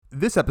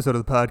This episode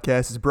of the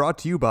podcast is brought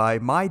to you by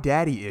My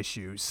Daddy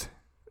Issues.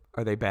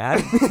 Are they bad?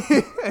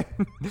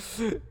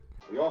 The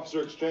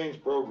officer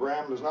exchange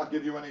program does not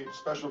give you any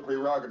special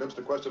prerogatives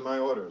to question my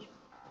orders.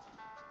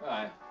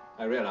 I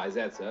realize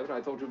that, sir, but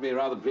I thought you'd be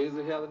rather pleased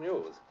to hear the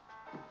news.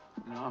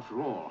 You know,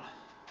 after all,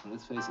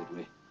 let's face it,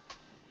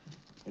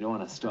 we don't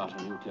want to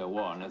start a nuclear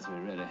war unless we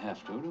really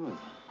have to, do we?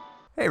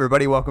 Hey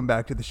everybody, welcome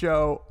back to the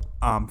show.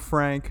 I'm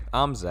Frank.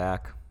 I'm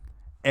Zach.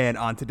 And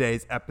on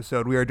today's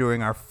episode, we are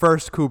doing our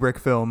first Kubrick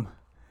film,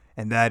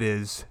 and that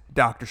is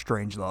Dr.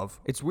 Strangelove.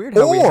 It's weird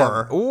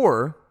how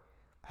or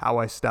How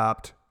I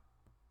Stopped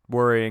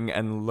Worrying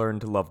and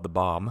Learned to Love the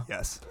Bomb.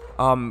 Yes.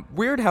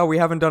 Weird how we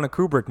haven't done a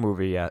Kubrick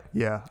movie yet.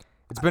 Yeah.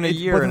 It's been a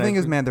year. But the thing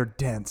is, man, they're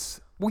dense.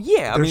 Well,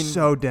 yeah, they're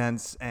so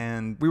dense,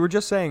 and we were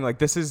just saying, like,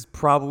 this is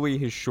probably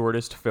his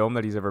shortest film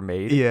that he's ever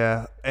made.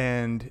 Yeah,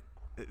 and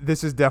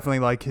this is definitely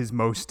like his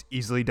most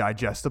easily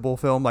digestible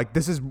film. Like,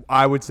 this is,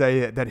 I would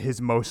say, that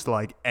his most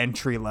like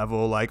entry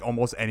level, like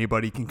almost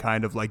anybody can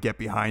kind of like get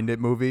behind it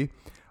movie.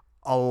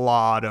 A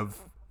lot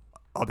of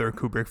other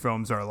Kubrick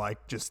films are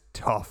like just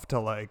tough to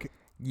like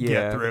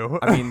get through.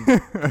 I mean,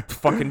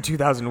 fucking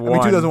 2001.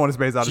 2001 is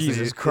Space Odyssey.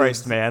 Jesus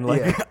Christ, man!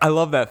 Like, I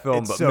love that film.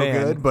 It's but so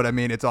man. good, but I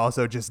mean, it's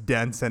also just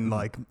dense and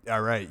like,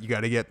 all right, you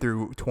got to get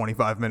through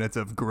 25 minutes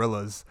of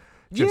gorillas.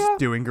 Just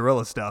doing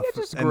gorilla stuff.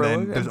 Yeah, just and gorilla.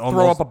 Then there's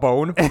throw up a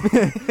bone.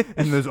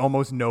 and there's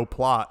almost no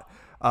plot.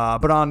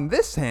 But on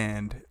this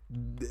hand,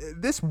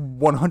 this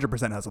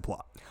 100% has a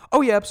plot.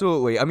 Oh, yeah,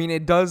 absolutely. I mean,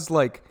 it does,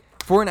 like,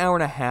 for an hour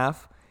and a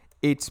half,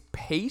 it's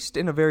paced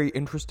in a very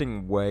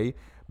interesting way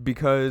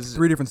because...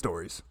 3 different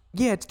stories.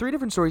 Yeah, it's 3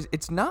 different stories.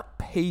 It's not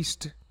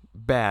paced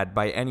bad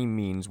by any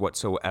means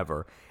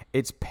whatsoever.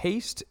 It's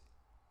paced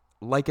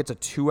like it's a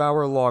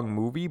 2-hour-long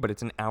movie, but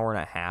it's an hour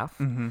and a half.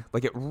 Mm-hmm.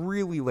 Like, it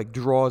really, like,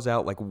 draws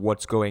out, like,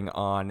 what's going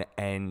on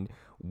and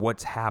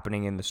what's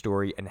happening in the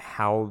story and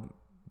how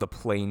the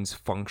planes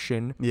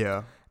function.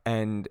 Yeah.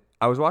 And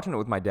I was watching it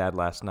with my dad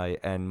last night,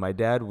 and my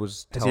dad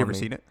was telling me... Has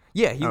he ever seen it?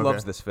 Yeah, he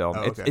loves this film.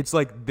 Oh, okay. It's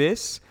like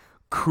this...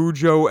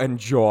 Cujo and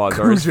Jaws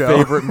are his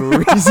favorite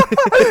movies.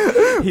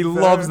 He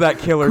loves that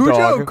killer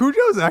dog.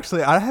 Cujo's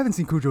actually, I haven't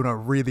seen Cujo in a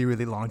really,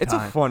 really long time. It's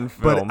a fun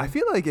film. But I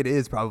feel like it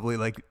is probably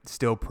like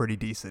still pretty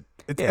decent.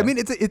 Yeah. I mean,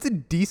 it's a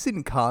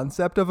decent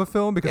concept of a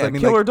film because I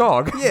mean, killer like,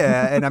 dog.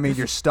 Yeah, and I mean,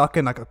 you're stuck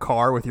in like a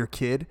car with your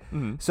kid.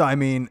 Mm-hmm. So I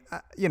mean,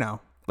 you know.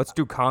 Let's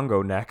do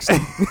Congo next.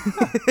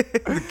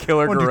 The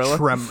killer gorilla.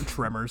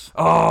 Tremors.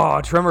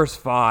 Oh, Tremors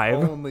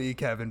 5. Only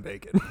Kevin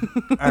Bacon.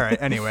 All right.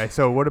 Anyway,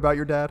 so what about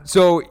your dad?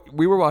 So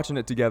we were watching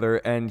it together,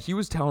 and he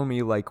was telling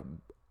me like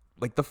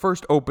the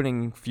first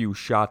opening few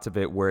shots of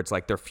it, where it's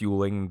like they're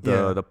fueling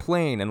the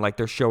plane, and like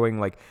they're showing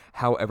like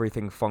how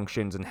everything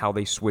functions and how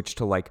they switch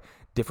to like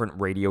different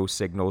radio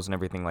signals and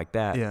everything like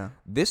that. Yeah.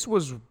 This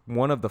was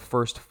one of the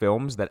first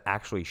films that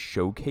actually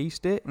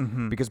showcased it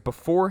because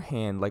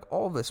beforehand, like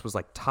all of this was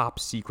like top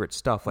secret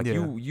stuff. Like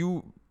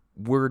you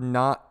were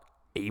not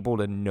able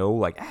to know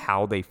like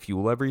how they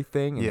fuel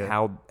everything and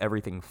how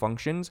everything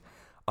functions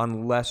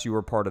unless you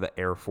were part of the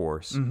Air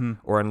Force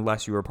or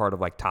unless you were part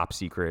of like top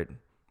secret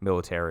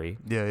military.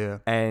 Yeah, yeah.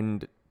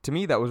 And to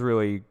me, that was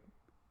really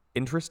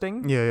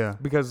interesting. Yeah, yeah.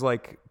 Because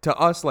like to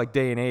us, like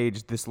day and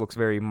age, this looks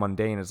very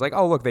mundane. It's like,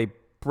 oh look, they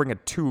bring a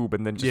tube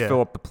and then just fill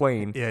up the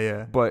plane. Yeah,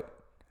 yeah. But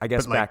I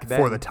guess like, back then,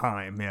 for the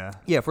time,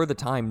 yeah, for the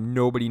time,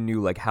 nobody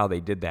knew like how they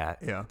did that.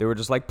 Yeah, they were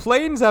just like,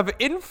 planes have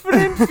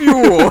infinite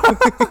fuel.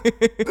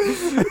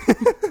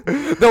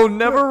 They'll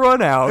never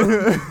run out.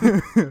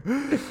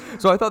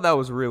 So I thought that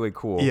was really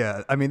cool.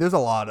 Yeah, I mean, there's a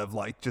lot of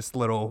like just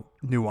little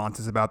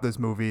nuances about this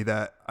movie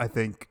that I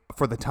think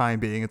for the time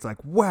being, it's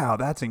like, wow,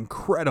 that's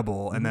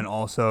incredible. And then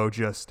also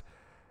just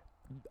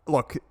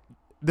look,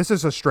 this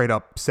is a straight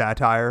up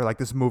satire. Like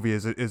this movie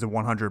is a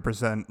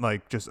 100%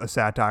 like just a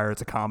satire.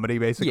 It's a comedy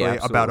basically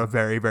about a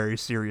very, very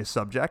serious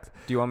subject.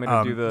 Do you want me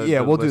to do the? Yeah,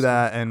 the we'll list? do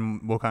that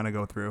and we'll kind of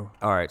go through.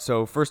 All right.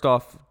 So first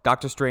off,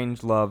 Dr.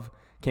 Strangelove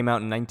came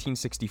out in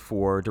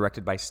 1964,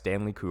 directed by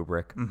Stanley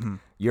Kubrick. Mm-hmm.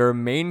 Your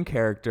main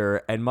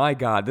character, and my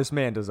God, this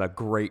man does a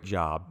great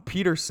job.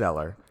 Peter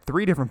Sellers.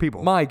 3 different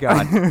people. My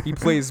God. He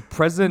plays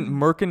President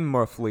Merkin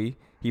Muffley.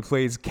 He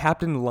plays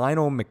Captain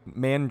Lionel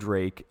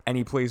McMandrake, and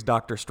he plays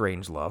Dr.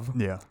 Strangelove.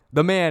 Yeah.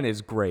 The man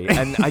is great.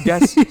 And I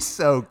guess... He's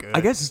so good. I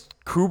guess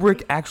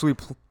Kubrick actually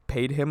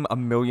paid him $1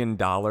 million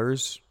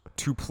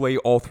to play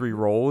all 3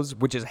 roles,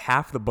 which is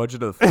half the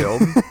budget of the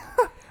film.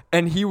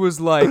 And he was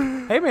like,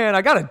 hey, man,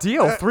 I got a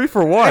deal. 3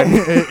 for 1.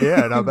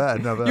 Yeah, not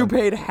bad, not bad. You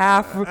paid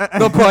half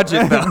the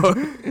budget,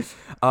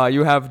 though.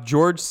 You have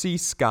George C.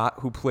 Scott,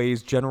 who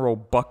plays General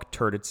Buck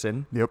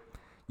Turtleson. Yep.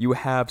 You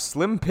have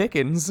Slim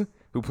Pickens,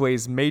 who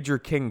plays Major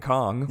King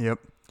Kong. Yep.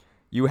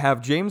 You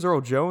have James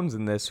Earl Jones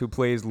in this, who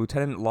plays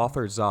Lieutenant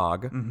Lothar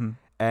Zog. Mm-hmm.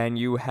 And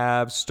you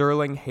have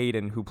Sterling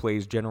Hayden, who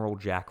plays General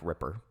Jack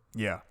Ripper.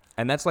 Yeah.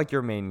 And that's like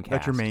your main cast.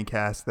 That's your main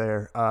cast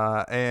there.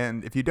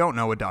 And if you don't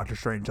know what Dr.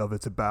 Strangelove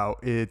it's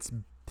about, it's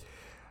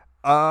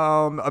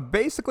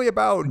basically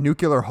about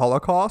nuclear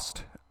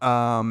holocaust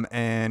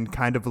and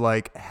kind of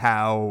like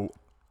how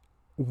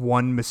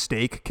one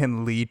mistake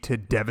can lead to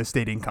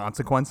devastating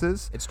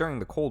consequences. It's during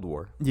the Cold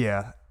War.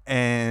 Yeah.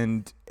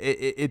 And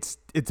it's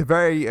a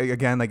very,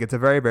 again, like it's a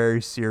very,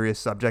 very serious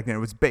subject, and it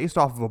was based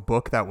off of a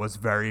book that was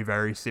very,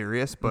 very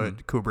serious,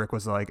 but Kubrick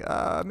was like,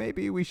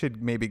 maybe we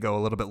should go a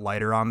little bit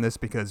lighter on this,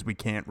 because we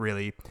can't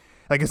really,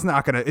 like, it's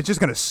just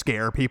gonna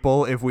scare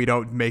people if we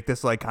don't make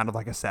this like kind of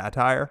like a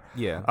satire.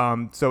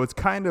 Yeah. So it's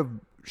kind of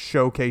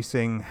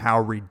showcasing how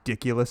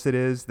ridiculous it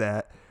is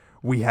that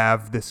we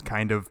have this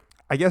kind of,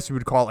 I guess you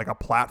would call it like a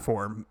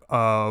platform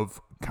of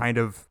kind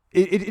of,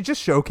 it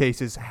just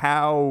showcases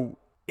how,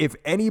 if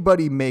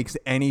anybody makes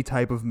any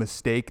type of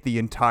mistake, the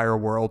entire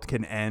world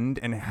can end,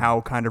 and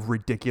how kind of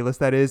ridiculous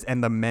that is,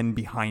 and the men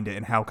behind it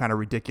and how kind of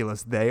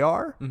ridiculous they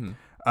are.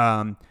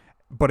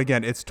 But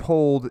again, it's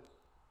told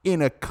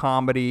in a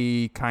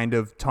comedy kind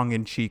of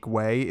tongue-in-cheek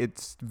way.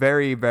 It's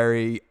very,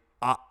 very,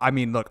 I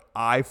mean, look,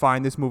 I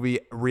find this movie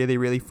really,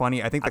 really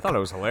funny. I thought it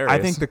was hilarious. I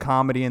think the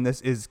comedy in this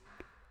is,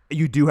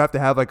 you do have to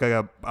have like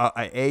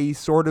a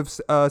sort of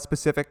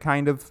specific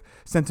kind of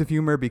sense of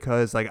humor,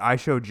 because like I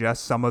showed Jess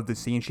some of the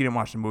scenes. She didn't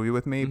watch the movie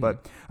with me,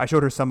 but I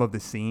showed her some of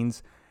the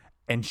scenes,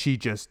 and she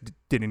just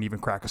didn't even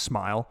crack a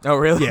smile. Oh,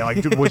 really? Yeah,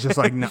 like was just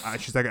like, nah.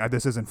 She's like,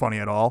 this isn't funny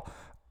at all.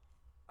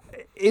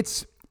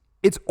 It's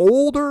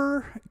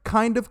older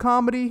kind of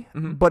comedy,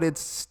 but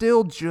it's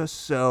still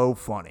just so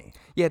funny.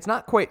 Yeah, it's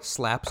not quite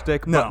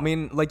slapstick, but No. I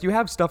mean, like, you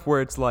have stuff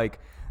where it's like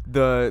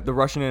the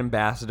Russian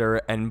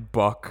ambassador and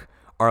Buck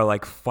are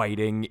like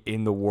fighting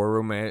in the war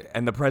room,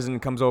 and the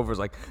president comes over, is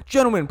like,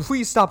 "Gentlemen,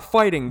 please stop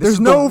fighting. There's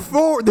no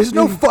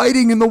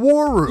fighting in the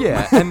war room."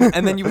 Yeah,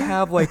 and then you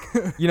have like,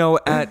 you know,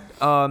 at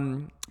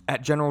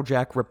General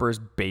Jack Ripper's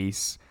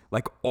base,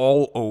 like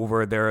all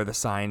over there are the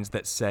signs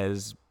that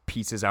says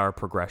 "Peace is our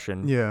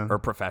progression," or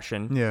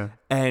profession. Yeah.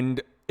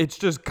 And it's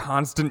just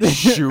constant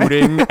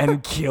shooting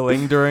and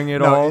killing during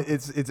it all.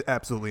 It's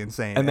absolutely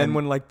insane. And then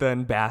when like the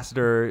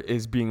ambassador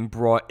is being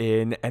brought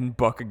in, and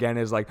Buck again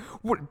is like,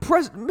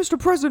 Mr.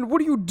 President,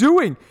 what are you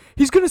doing?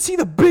 He's gonna see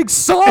the big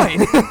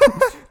sign.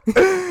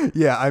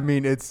 Yeah, I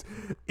mean, it's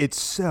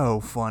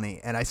so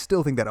funny, and I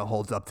still think that it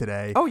holds up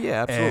today. Oh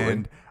yeah, absolutely.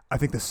 And I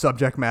think the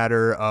subject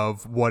matter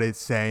of what it's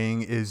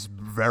saying is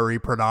very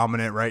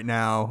predominant right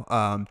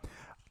now.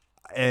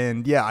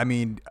 And yeah, I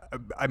mean,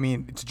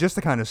 just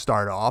to kind of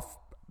start off,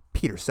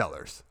 Peter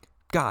Sellers.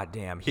 God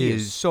damn, he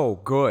is so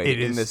good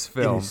in this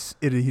film.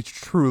 He's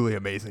truly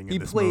amazing in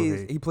this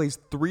movie. He plays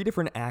 3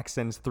 different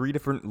accents, 3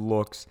 different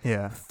looks,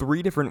 Yeah.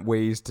 3 different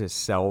ways to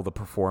sell the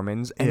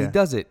performance, and he Yeah.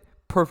 does it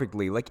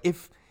perfectly. Like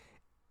if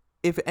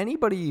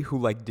anybody who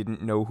like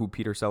didn't know who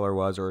Peter Sellers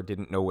was, or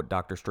didn't know what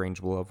Dr.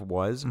 Strangelove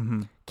was,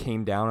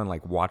 came down and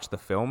like watched the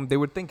film, they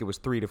would think it was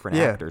 3 different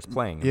actors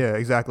playing him. Yeah,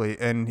 exactly.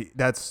 And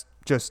that's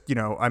just, you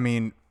know, I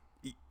mean,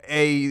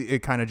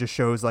 it kind of just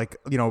shows like,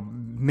 you know,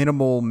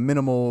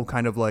 minimal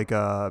kind of like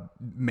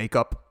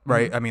makeup,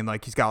 right? I mean,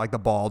 like he's got like the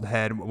bald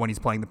head when he's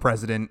playing the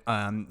president.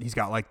 He's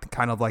got like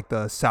kind of like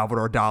the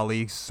Salvador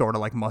Dali sort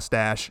of like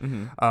mustache.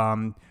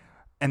 And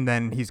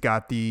then he's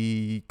got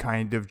the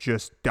kind of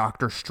just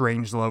Dr.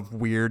 Strangelove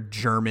weird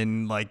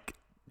German like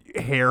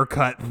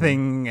haircut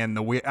thing, and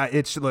the weird.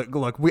 It's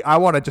look. I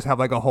want to just have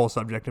like a whole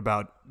subject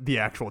about the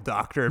actual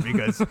doctor,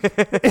 because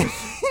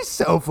he's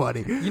so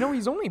funny. You know,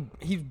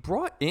 he's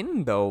brought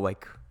in though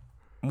like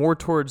more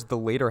towards the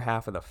later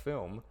half of the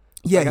film.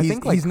 Yeah,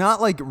 like, he's not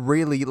like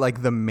really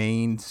like the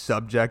main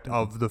subject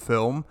of the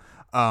film.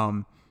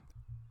 I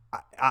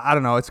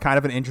don't know. It's kind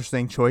of an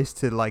interesting choice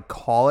to like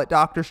call it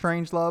Dr.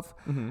 Strangelove.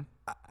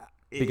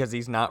 Because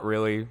he's not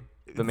really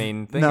the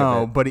main thing.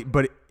 No, of it.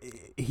 but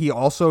he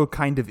also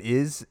kind of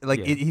is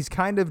like Yeah. he's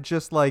kind of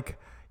just like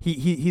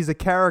he's a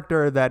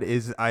character that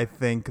is, I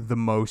think, the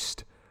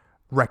most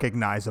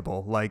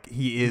recognizable. Like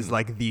he is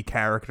like the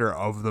character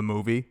of the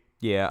movie.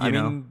 Yeah, I you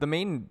know?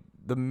 mean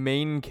the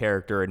main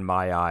character in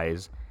my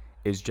eyes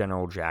is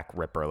General Jack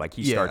Ripper. Like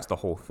he starts the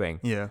whole thing.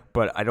 Yeah.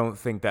 But I don't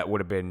think that would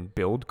have been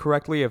billed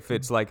correctly if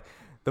it's like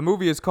the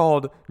movie is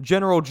called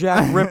General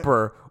Jack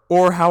Ripper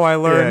or How I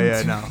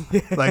Learned. Yeah,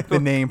 no. Like the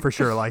name for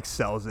sure like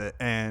sells it.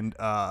 And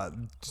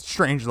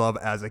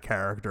Strangelove as a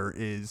character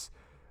is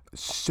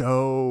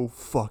so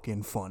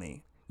fucking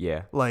funny.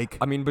 Yeah. Like,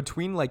 I mean,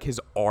 between like his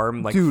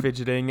arm like dude,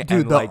 fidgeting dude,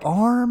 and the like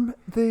arm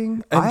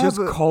thing, and I just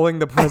have a- calling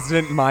the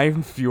president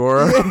Mein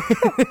Führer.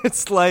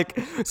 It's like,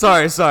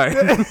 sorry,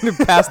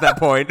 past that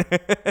point.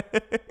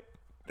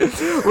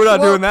 We're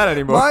not doing that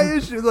anymore. My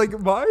issue, like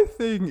my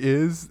thing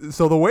is,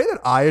 so the way that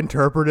I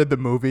interpreted the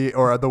movie,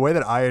 or the way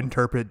that I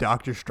interpret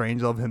Dr.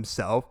 Strangelove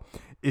himself,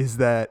 is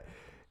that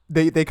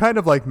they kind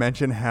of like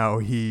mention how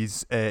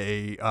he's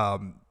a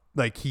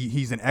like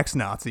he's an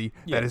ex-Nazi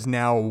that is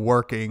now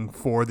working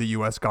for the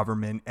U.S.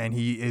 government, and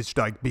he is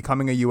like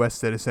becoming a U.S.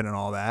 citizen and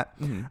all that.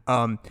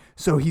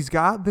 So he's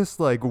got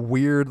this like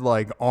weird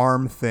like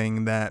arm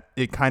thing that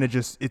it kind of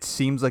just, it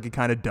seems like it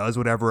kind of does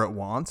whatever it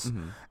wants.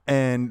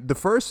 And the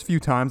first few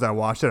times I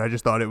watched it, I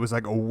just thought it was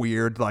like a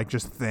weird like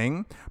just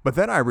thing. But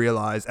then I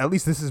realized, at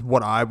least this is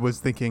what I was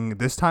thinking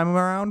this time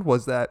around,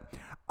 was that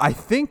I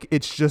think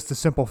it's just a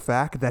simple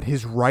fact that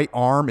his right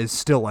arm is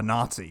still a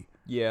Nazi.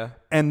 Yeah.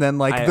 And then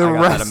like I the got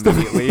that rest of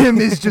immediately. him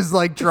is just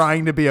like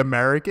trying to be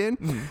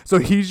American. So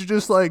he's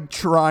just like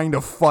trying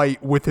to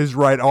fight with his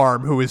right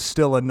arm, who is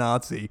still a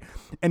Nazi.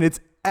 And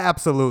it's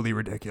absolutely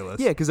ridiculous.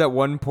 Yeah, because at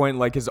one point,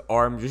 like, his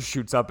arm just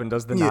shoots up and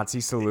does the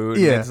Nazi salute.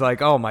 Yeah. And it's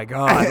like, oh my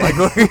God.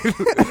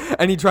 Like,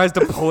 and he tries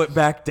to pull it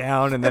back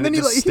down, and then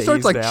he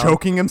starts like down.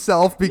 choking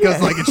himself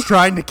because like it's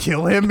trying to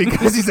kill him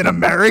because he's an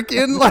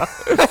American. Like,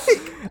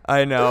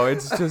 I know.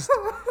 It's just,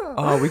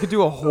 we could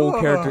do a whole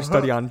character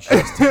study on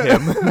just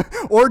him.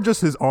 or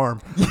just his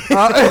arm.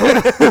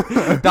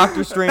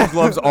 Dr.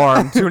 Strangelove's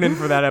arm. Tune in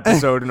for that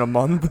episode in a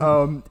month.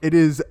 It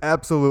is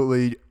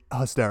absolutely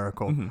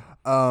hysterical.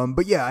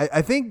 But yeah,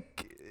 I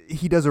think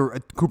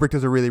Kubrick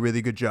does a really,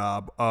 really good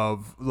job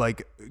of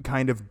like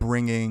kind of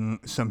bringing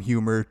some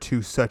humor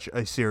to such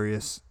a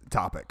serious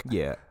topic.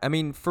 Yeah. I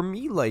mean, for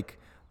me, like,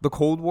 the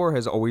Cold War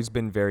has always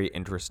been very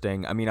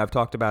interesting. I mean, I've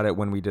talked about it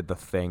when we did The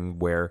Thing,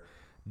 where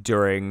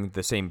during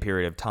the same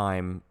period of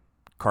time,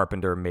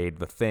 Carpenter made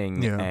The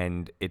Thing,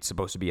 and it's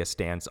supposed to be a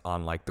stance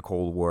on like the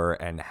Cold War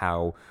and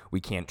how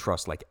we can't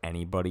trust like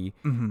anybody.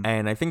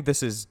 And I think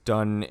this is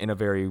done in a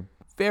very,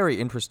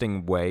 very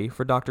interesting way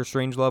for Dr.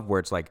 Strangelove, where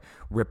it's like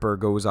Ripper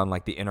goes on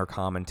like the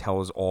intercom and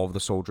tells all of the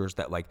soldiers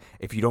that like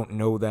if you don't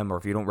know them or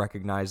if you don't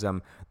recognize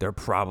them, they're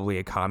probably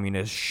a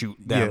communist. Shoot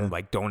them.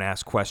 Like, don't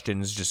ask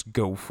questions, just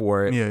go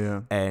for it.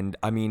 And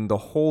I mean, the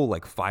whole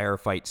like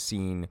firefight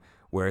scene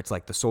where it's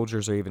like the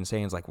soldiers are even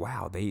saying, it's like,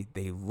 wow, they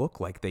look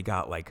like they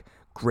got like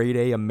grade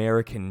A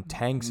American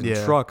tanks and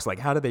trucks. Like,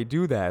 how do they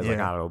do that? It's like,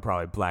 I don't know,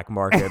 probably black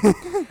market.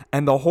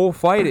 And the whole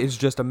fight is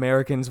just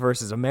Americans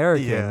versus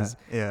Americans.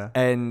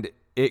 And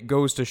it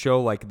goes to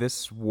show like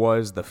this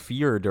was the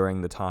fear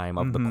during the time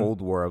of the Cold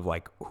War of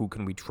like, who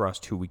can we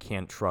trust, who we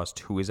can't trust,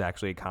 who is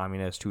actually a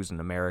communist, who's an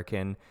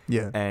American.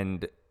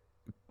 And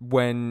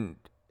when,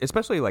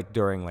 especially like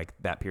during like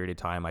that period of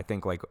time, I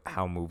think like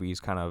how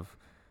movies kind of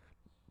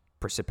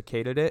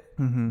precipitated it,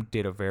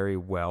 did a very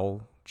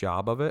well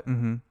job of it.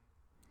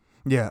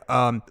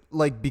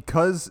 Like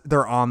because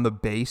they're on the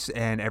base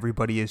and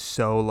everybody is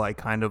so like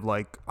kind of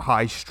like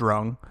high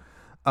strung,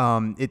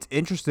 it's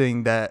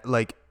interesting that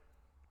like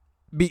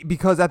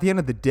because at the end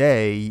of the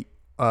day,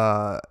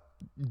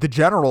 the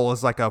general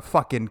is like a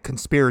fucking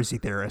conspiracy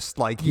theorist.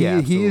 Like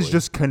he is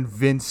just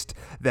convinced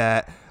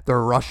that the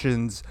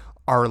Russians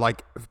are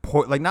like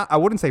not, I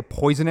wouldn't say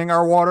poisoning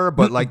our water,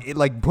 but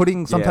like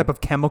putting some type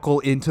of chemical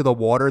into the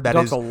water that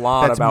Talks is a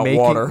lot that's about making,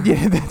 water.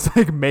 Yeah, that's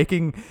like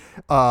making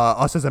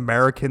us as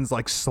Americans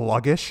like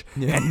sluggish.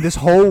 And this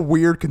whole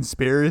weird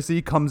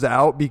conspiracy comes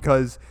out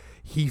because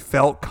he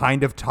felt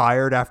kind of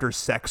tired after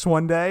sex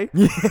one day,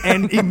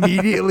 and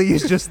immediately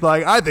he's just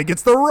like, I think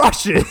it's the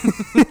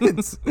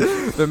Russians.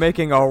 They're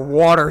making our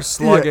water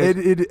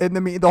sluggish. And I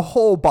mean, the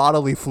whole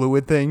bodily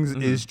fluid things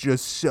is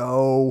just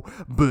so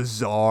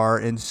bizarre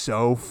and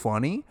so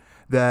funny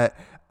that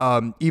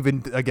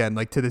even again,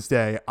 like to this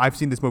day, I've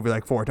seen this movie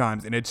like 4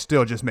 times, and it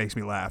still just makes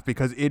me laugh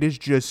because it is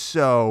just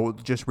so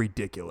just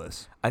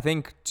ridiculous. I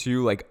think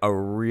too, like a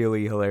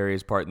really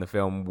hilarious part in the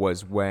film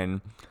was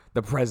when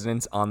the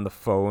president's on the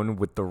phone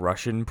with the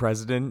Russian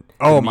president.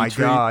 Oh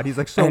Dmitry, my God. He's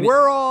like, so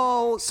we're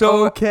all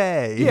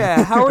okay.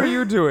 Yeah, how are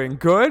you doing?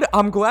 Good?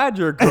 I'm glad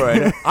you're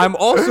good. I'm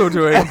also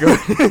doing good.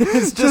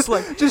 It's just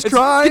like, just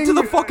trying. Get to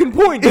the fucking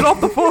point. Get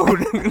off the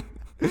phone.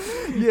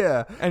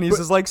 Yeah. And he's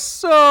just like,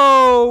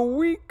 so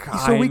we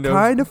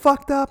kind of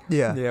fucked up.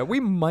 Yeah. Yeah, we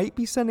might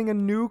be sending a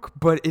nuke,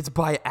 but it's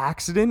by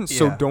accident,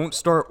 so don't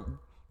start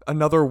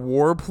another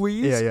war,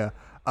 please. Yeah.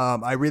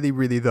 I really,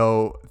 really,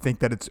 though, think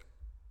that it's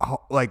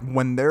like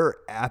when they're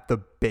at the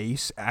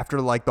base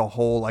after like the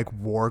whole like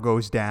war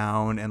goes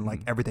down and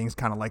like everything's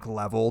kind of like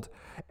leveled,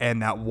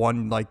 and that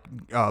one like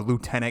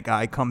lieutenant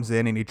guy comes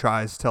in and he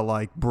tries to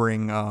like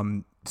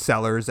bring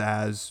Sellers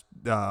as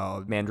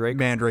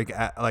Mandrake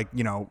like,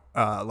 you know,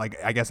 like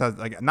I guess as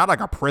like not like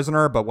a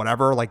prisoner but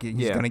whatever, like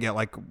he's gonna get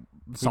like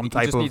some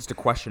type just of needs to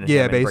question him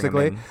and basically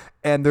bring him in.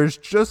 And there's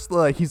just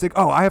like he's like,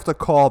 oh, I have to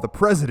call the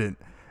president.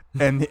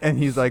 And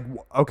he's like,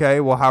 okay,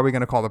 well, how are we going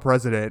to call the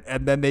president?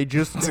 And then they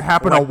just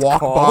happen to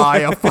walk by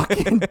a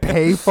fucking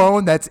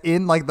payphone that's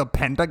in like the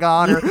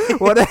Pentagon or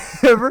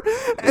whatever.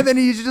 And then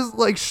he's just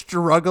like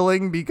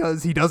struggling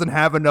because he doesn't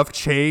have enough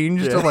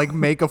change to like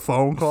make a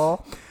phone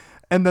call.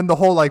 And then the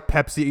whole like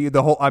Pepsi,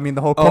 the whole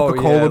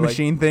Coca-Cola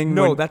machine thing.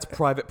 No, that's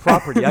private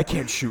property. I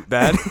can't shoot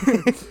that.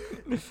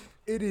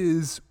 It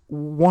is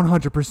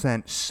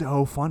 100%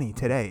 so funny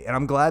today. And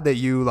I'm glad that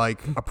you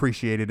like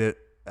appreciated it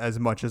as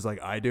much as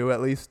like I do, at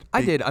least.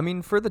 I did. I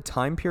mean, for the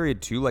time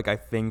period too, like I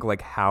think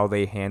like how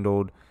they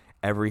handled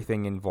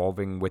everything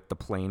involving with the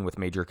plane with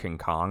Major King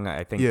Kong,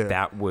 I think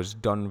that was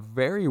done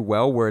very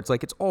well, where it's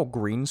like it's all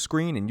green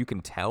screen and you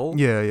can tell.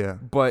 Yeah.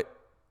 But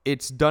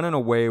it's done in a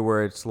way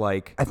where it's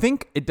like, I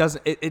think it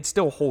doesn't, it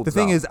still holds up. The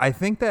thing is, I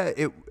think that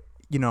it,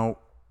 you know,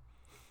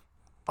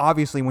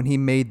 obviously when he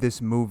made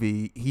this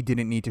movie, he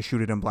didn't need to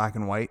shoot it in black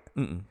and white.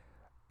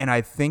 And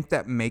I think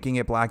that making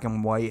it black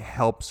and white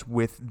helps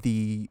with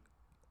the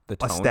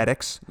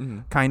aesthetics,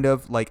 kind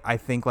of like, I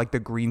think like the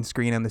green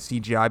screen and the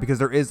CGI, because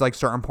there is like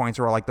certain points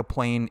where like the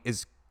plane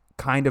is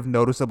kind of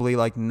noticeably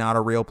like not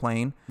a real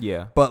plane.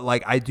 Yeah. But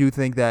like I do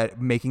think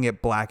that making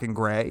it black and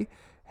gray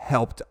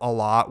helped a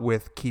lot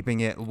with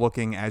keeping it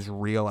looking as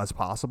real as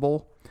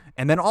possible.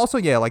 And then also,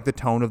 yeah, like the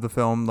tone of the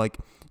film, like,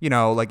 you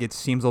know, like it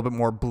seems a little bit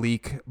more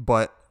bleak,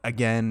 but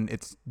again,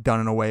 it's done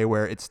in a way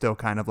where it's still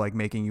kind of like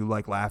making you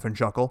like laugh and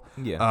chuckle.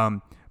 Yeah.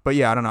 But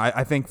yeah, I don't know.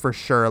 I think for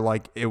sure,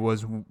 like it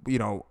was, you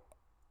know,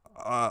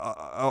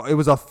 it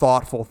was a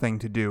thoughtful thing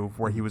to do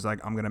where he was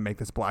like, I'm going to make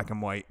this black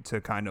and white to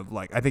kind of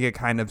like, I think it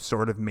kind of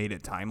sort of made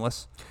it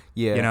timeless.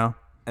 Yeah. You know?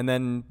 And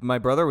then my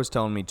brother was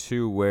telling me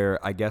too, where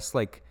I guess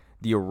like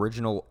the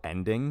original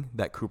ending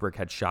that Kubrick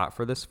had shot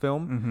for this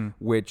film,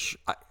 which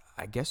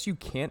I guess you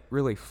can't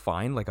really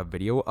find like a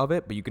video of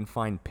it, but you can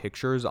find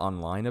pictures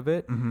online of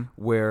it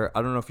where,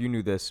 I don't know if you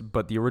knew this,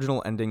 but the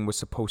original ending was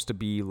supposed to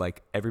be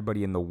like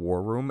everybody in the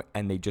war room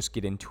and they just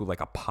get into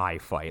like a pie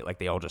fight. Like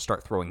they all just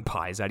start throwing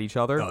pies at each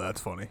other. Oh,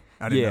 that's funny.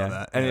 I didn't know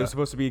that. And it was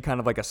supposed to be kind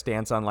of like a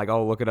stance on like,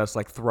 oh, look at us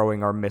like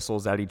throwing our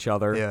missiles at each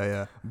other.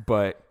 Yeah.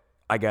 But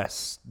I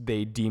guess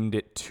they deemed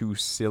it too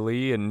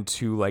silly and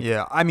too like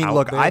I mean,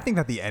 look, there. I think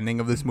that the ending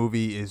of this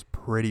movie is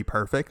pretty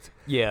perfect.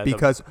 Yeah,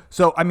 because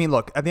so I mean,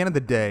 look, at the end of the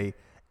day,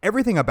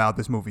 everything about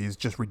this movie is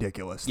just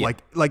ridiculous. Yeah.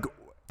 Like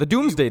the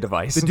Doomsday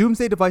Device. The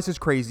Doomsday Device is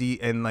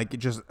crazy and like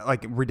just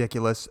like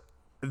ridiculous.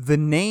 The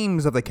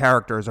names of the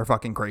characters are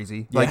fucking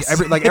crazy.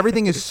 Yes. Like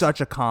everything is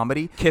such a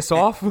comedy. Kiss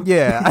off.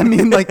 Yeah, I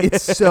mean, like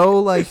it's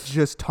so like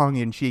just tongue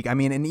in cheek. I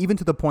mean, and even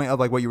to the point of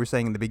like what you were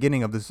saying in the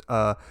beginning of this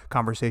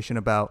conversation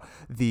about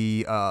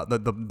the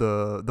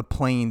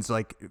planes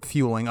like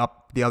fueling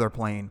up the other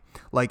plane.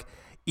 Like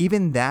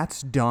even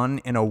that's done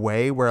in a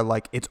way where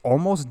like it's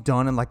almost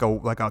done in like a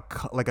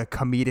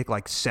comedic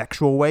like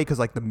sexual way, because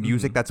like the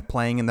music that's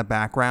playing in the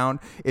background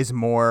is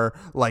more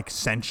like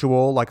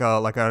sensual, like an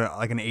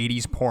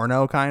 80s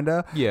porno kind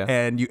of. Yeah.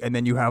 And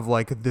then you have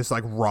like this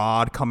like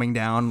rod coming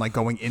down like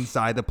going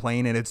inside the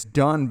plane, and it's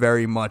done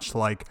very much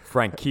like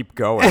Frank, keep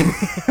going.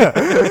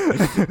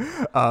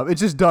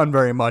 it's just done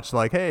very much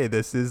like, hey,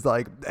 this is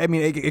like, I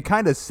mean, it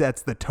kind of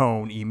sets the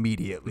tone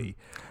immediately.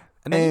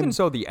 And then even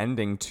so, the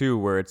ending too,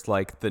 where it's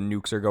like the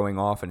nukes are going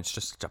off and it's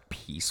just such a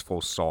peaceful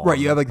song. Right,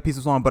 you have like the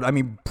peaceful song, but I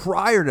mean,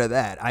 prior to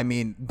that, I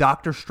mean,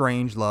 Dr.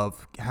 Strangelove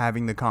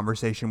having the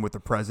conversation with the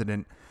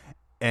president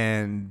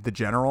and the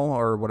general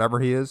or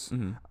whatever he is,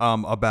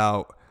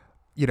 about,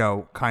 you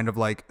know, kind of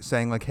like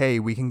saying like, hey,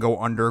 we can go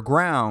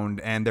underground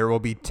and there will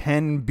be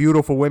 10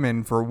 beautiful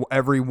women for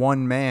every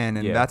one man,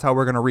 and that's how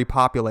we're going to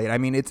repopulate. I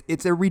mean,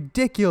 it's a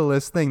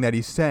ridiculous thing that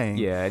he's saying.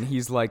 Yeah, and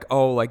he's like,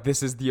 oh, like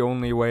this is the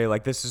only way,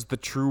 like this is the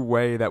true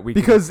way that we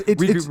because can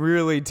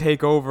really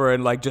take over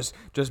and like just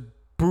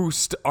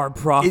boost our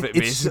profit,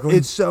 basically.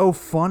 It's so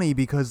funny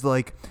because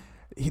like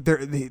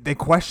they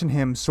question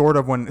him sort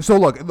of when. So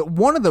look,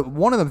 one of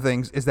the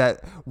things is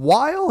that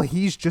while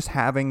he's just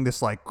having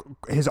this like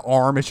his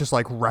arm is just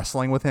like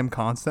wrestling with him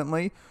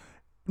constantly,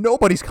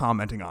 nobody's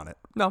commenting on it.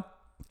 No.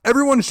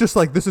 Everyone's just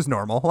like, this is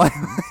normal. Like,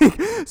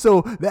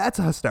 so that's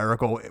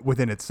hysterical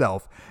within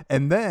itself.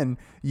 And then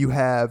you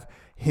have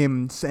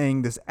him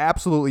saying this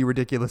absolutely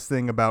ridiculous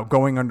thing about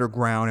going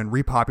underground and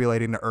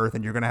repopulating the earth,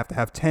 and you're going to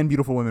have 10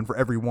 beautiful women for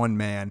every one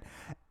man.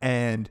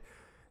 And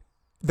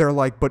they're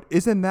like, but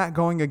isn't that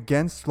going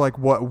against like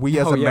what we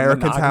as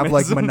Americans have,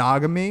 like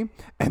monogamy?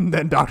 And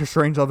then Dr.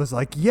 Strangelove is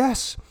like,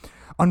 yes,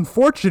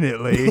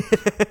 unfortunately,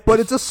 but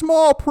it's a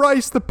small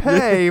price to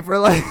pay for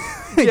like.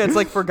 Yeah, it's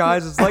like for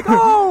guys, it's like,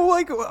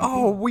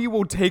 we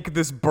will take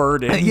this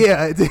burden.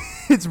 Yeah,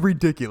 it's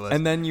ridiculous.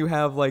 And then you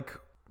have like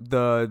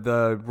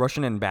the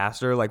Russian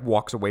ambassador like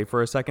walks away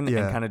for a second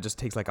and kind of just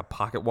takes like a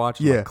pocket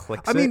watch and like,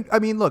 clicks it. I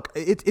mean, look,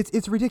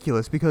 it's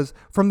ridiculous because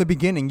from the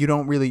beginning you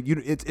don't really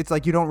it's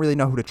like you don't really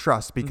know who to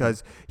trust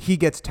because he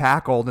gets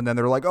tackled and then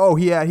they're like, oh,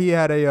 he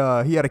had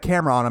a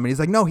camera on him, and he's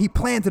like, no, he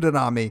planted it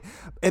on me,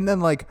 and then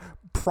like.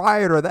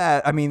 Prior to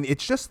that, I mean,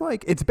 it's just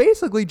like, it's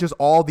basically just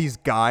all these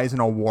guys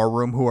in a war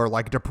room who are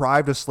like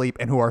deprived of sleep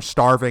and who are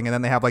starving, and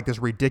then they have like this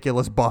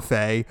ridiculous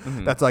buffet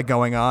that's like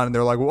going on, and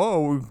they're like,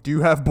 whoa, do you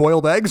have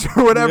boiled eggs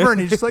or whatever?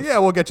 And he's just like, yeah,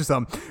 we'll get you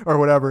some or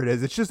whatever it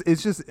is. It's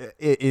just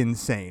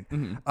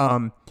insane.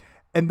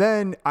 And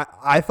then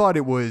I thought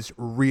it was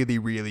really,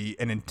 really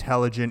an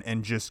intelligent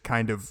and just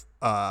kind of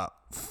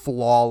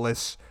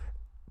flawless,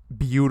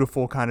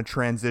 beautiful kind of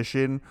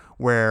transition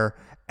where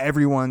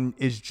everyone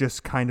is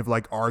just kind of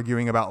like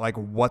arguing about like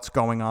what's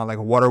going on, like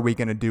what are we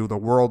going to do? The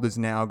world is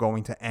now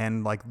going to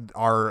end. Like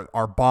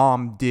our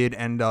bomb did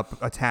end up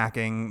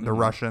attacking the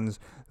Russians.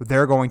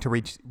 They're going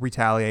to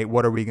retaliate.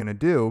 What are we going to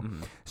do?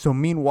 So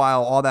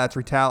meanwhile, all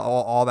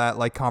that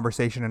like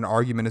conversation and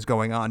argument is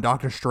going on.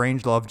 Dr.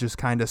 Strangelove just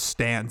kind of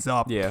stands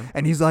up,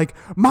 and he's like,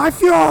 "My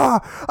Führer,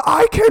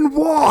 I can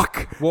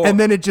walk." Well, and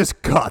then it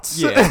just cuts.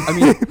 Yeah, I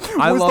mean,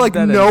 I with love like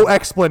that no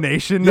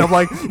explanation of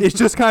like it's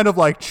just kind of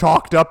like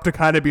chalked up to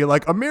kind of be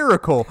like a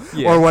miracle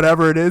or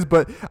whatever it is.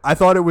 But I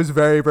thought it was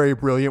very, very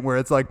brilliant. Where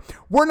it's like,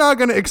 we're not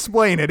going to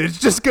explain it. It's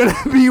just going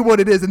to be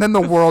what it is, and then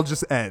the world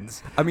just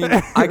ends. I mean,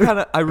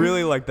 I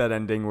really like that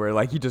ending where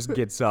like he just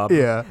gets up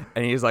and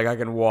he's like, I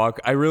can walk.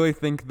 I really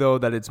think though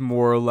that it's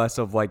more or less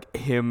of like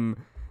him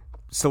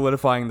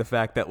solidifying the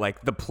fact that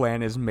like the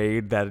plan is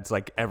made that it's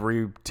like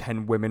every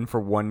 10 women for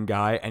one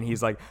guy, and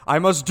he's like, I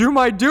must do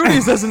my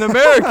duties as an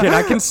American.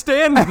 I can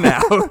stand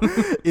now.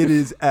 It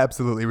is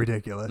absolutely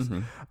ridiculous.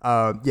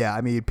 Yeah,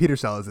 I mean, Peter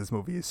Sellers'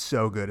 movie is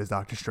so good as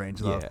Doctor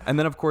Strangelove. Yeah, and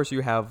then of course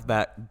you have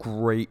that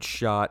great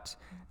shot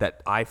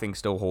that I think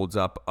still holds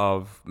up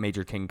of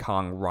Major King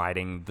Kong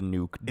riding the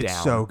nuke down.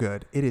 It's so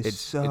good. It's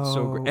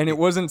so great. And it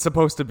wasn't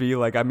supposed to be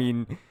like, I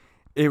mean,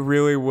 it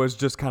really was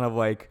just kind of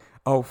like,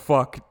 oh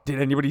fuck, did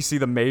anybody see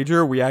the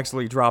Major? We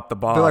actually dropped the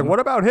bomb. They're like, what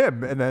about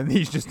him? And then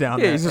he's just down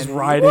there. Yeah, he's just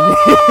riding.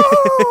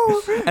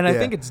 And I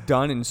think it's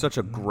done in such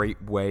a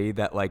great way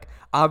that, like,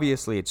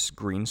 obviously it's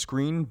green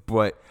screen,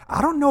 but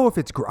I don't know if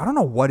it's I don't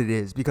know what it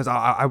is, because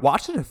I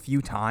watched it a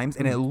few times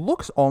and it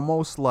looks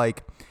almost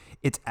like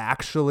it's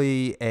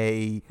actually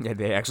a... Yeah,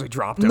 they actually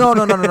dropped him. No.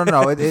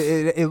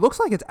 It looks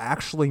like it's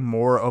actually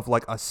more of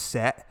like a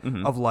set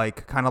of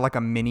like kind of like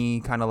a mini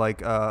kind of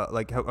like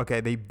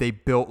okay, they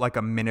built like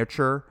a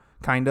miniature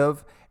kind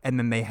of, and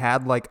then they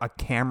had like a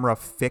camera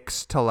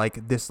fixed to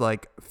like this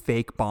like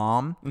fake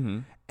bomb,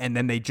 and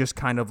then they just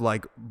kind of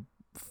like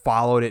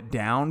followed it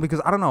down, because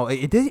I don't know,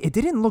 it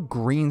didn't look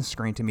green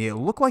screen to me. It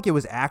looked like it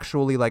was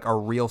actually like a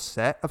real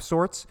set of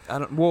sorts.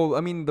 Well,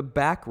 I mean, the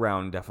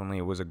background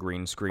definitely was a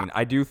green screen.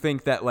 I do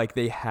think that like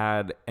they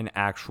had an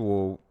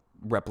actual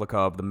replica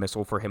of the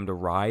missile for him to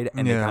ride,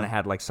 and they kind of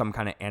had like some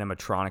kind of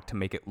animatronic to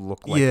make it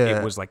look like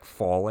it was like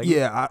falling.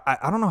 Yeah,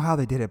 I don't know how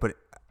they did it, but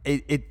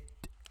it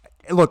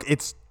look,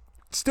 it's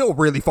still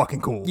really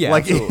fucking cool. Yeah,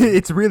 like absolutely.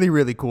 It's really,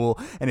 really cool,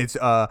 and it's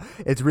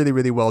really,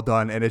 really well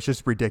done, and it's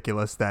just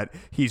ridiculous that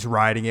he's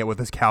riding it with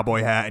his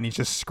cowboy hat and he's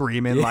just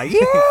screaming like,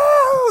 yeah,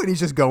 and he's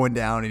just going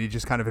down, and he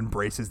just kind of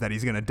embraces that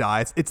he's gonna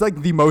die. It's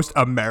like the most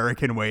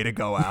American way to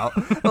go out,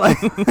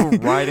 like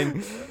riding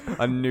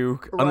a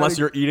nuke, unless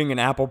you're eating an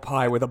apple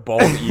pie with a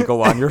bald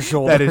eagle on your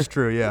shoulder. That is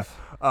true. Yeah,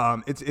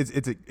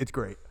 it's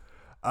great.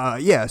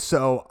 Yeah,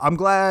 so I'm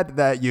glad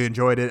that you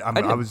enjoyed it.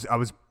 I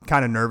was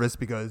kind of nervous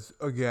because,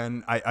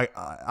 again,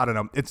 I don't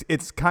know.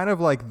 It's kind of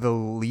like the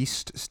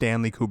least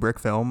Stanley Kubrick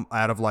film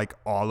out of like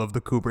all of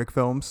the Kubrick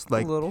films.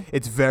 Like, a little.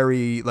 It's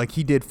very like,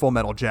 he did Full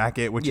Metal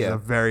Jacket, which is a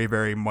very,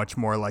 very much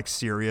more like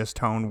serious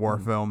tone war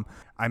film.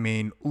 I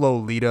mean,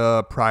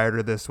 Lolita prior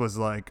to this was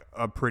like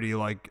a pretty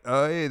like,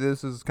 hey,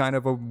 this is kind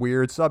of a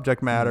weird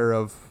subject matter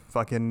of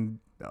fucking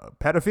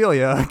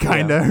pedophilia,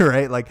 kind of,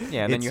 right? Like,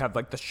 yeah, and then you have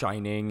like The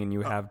Shining, and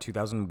you have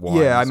 2001.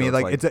 Yeah, I mean,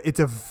 like it's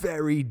a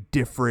very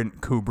different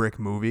Kubrick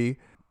movie,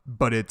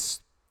 but it's,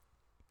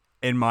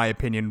 in my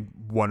opinion,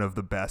 one of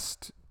the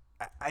best.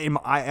 I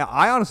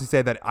honestly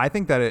say that I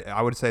think that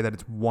I would say that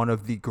it's one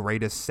of the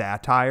greatest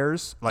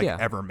satires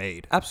ever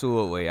made.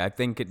 Absolutely, I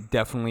think it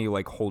definitely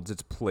like holds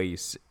its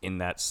place in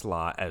that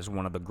slot as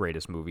one of the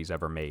greatest movies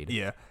ever made.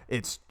 Yeah,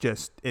 it's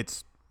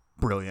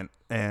brilliant,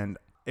 and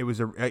it was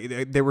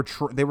they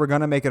were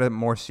gonna make it a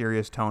more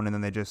serious tone, and then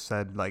they just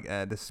said like,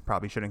 this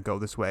probably shouldn't go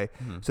this way,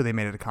 so they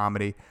made it a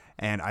comedy,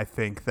 and I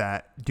think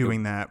that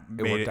doing that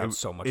worked out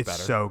so much better.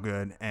 It's so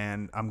good,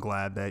 and I'm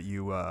glad that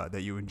you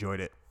enjoyed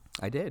it.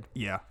 I did.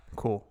 Yeah,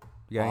 cool.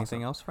 You got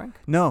anything else, Frank?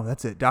 No,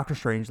 that's it. Doctor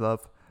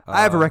Strangelove.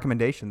 I have a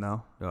recommendation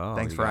though. Oh,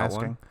 thanks for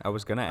asking. One? I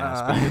was gonna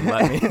ask, but you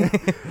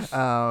didn't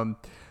let me.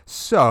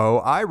 So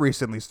I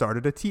recently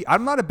started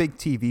I'm not a big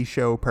TV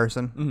show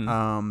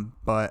person,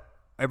 but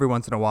every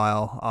once in a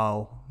while,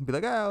 I'll be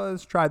like,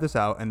 let's try this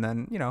out. And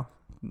then,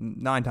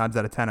 9 times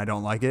out of 10, I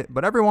don't like it.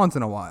 But every once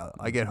in a while,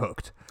 I get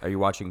hooked. Are you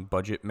watching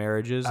Budget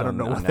Marriages? I don't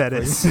know what that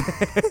is.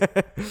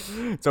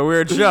 It's a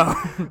weird show.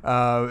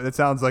 It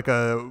sounds like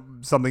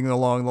something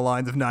along the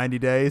lines of 90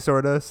 Day,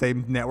 sort of.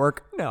 Same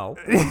network. No.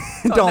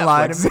 Don't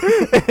lie to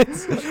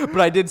me.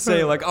 But I did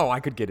say, like, I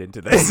could get into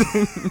this.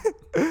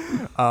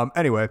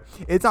 Anyway,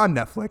 it's on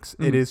Netflix.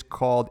 It is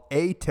called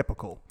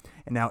Atypical.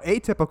 And now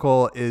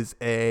Atypical is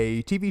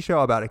a TV show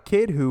about a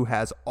kid who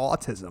has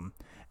autism,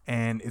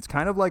 and it's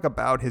kind of like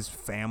about his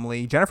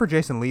family. Jennifer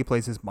Jason Leigh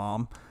plays his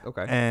mom.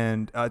 Okay.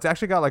 And it's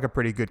actually got like a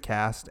pretty good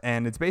cast,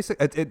 and it's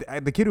basically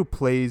the kid who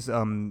plays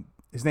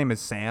his name is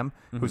Sam,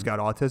 who's got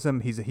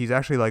autism. He's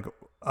actually like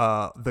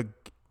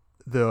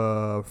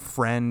the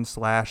friend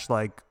 /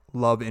 like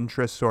love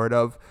interest sort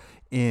of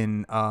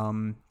in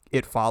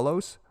It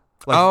Follows.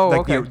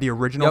 Okay. The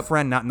original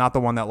friend, not the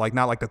one that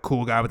not like the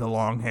cool guy with the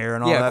long hair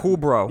and all that. Yeah, cool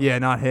bro. Yeah,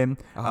 not him.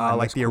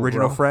 Like the cool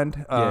original bro.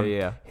 friend.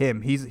 Yeah.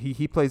 Him.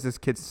 He plays this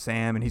kid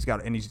Sam, and he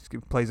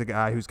plays a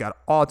guy who's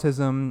got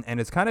autism, and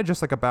it's kind of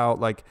just like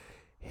about like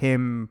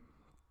him,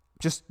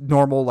 just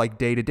normal like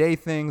day-to-day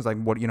things, like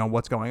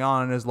what's going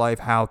on in his life,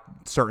 how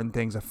certain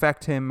things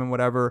affect him and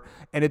whatever.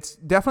 And it's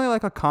definitely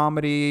like a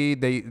comedy.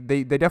 They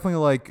definitely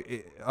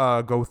like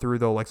go through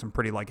though like some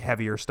pretty like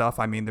heavier stuff.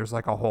 I mean, there's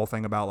like a whole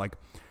thing about like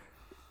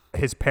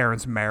his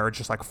parents' marriage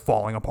just like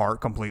falling apart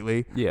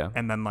completely. Yeah.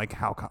 And then like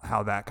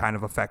how that kind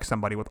of affects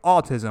somebody with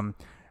autism.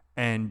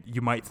 And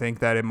you might think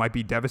that it might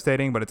be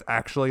devastating, but it's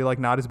actually like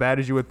not as bad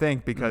as you would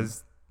think,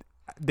 because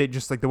they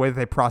just like the way that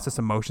they process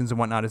emotions and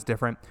whatnot is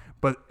different.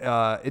 But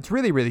it's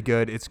really, really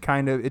good. It's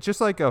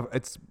just like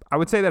I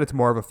would say that it's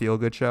more of a feel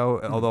good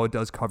show, although it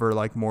does cover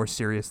like more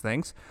serious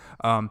things.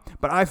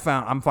 But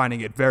I'm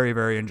finding it very,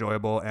 very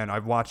enjoyable, and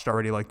I've watched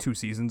already like 2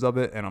 seasons of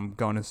it, and I'm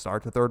going to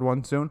start the 3rd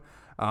one soon.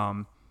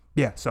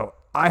 So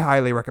I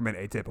highly recommend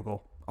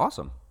Atypical.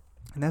 Awesome.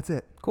 And that's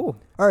it. Cool.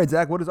 All right,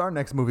 Zach, what is our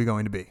next movie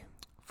going to be?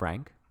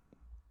 Frank.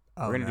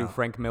 Oh, We're going to do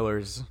Frank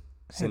Miller's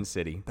Sin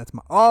City. That's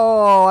my.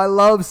 Oh, I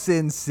love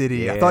Sin City.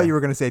 Yeah. I thought you were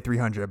going to say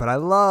 300, but I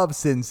love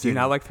Sin City. Do you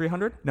not like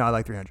 300? No, I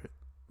like 300.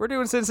 We're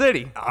doing Sin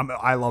City.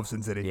 I love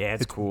Sin City. Yeah,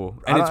 it's cool.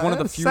 And it's one of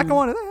the few. Second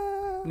one.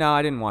 No,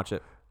 I didn't watch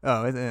it.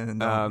 Oh,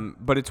 no.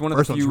 But it's one of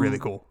First the few. one's really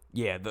cool.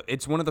 Yeah,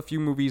 it's one of the few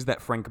movies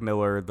that Frank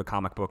Miller, the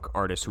comic book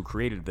artist who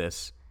created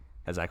this,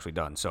 has actually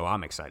done. So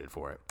I'm excited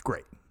for it.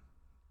 Great.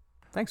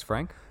 Thanks,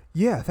 Frank.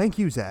 Yeah, thank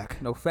you,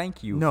 Zach. No,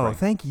 thank you. No, Frank.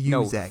 thank you,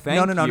 no, Zach.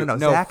 Thank No. you.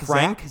 Zach,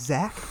 Frank.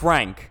 Zach.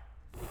 Frank.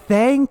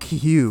 Thank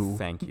you.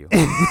 Thank you.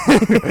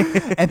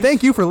 And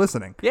thank you for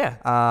listening. Yeah.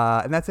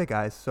 And that's it,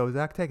 guys. So,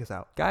 Zach, take us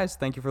out. Guys,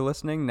 thank you for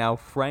listening. Now,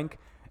 Frank,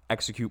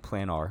 execute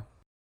Plan R.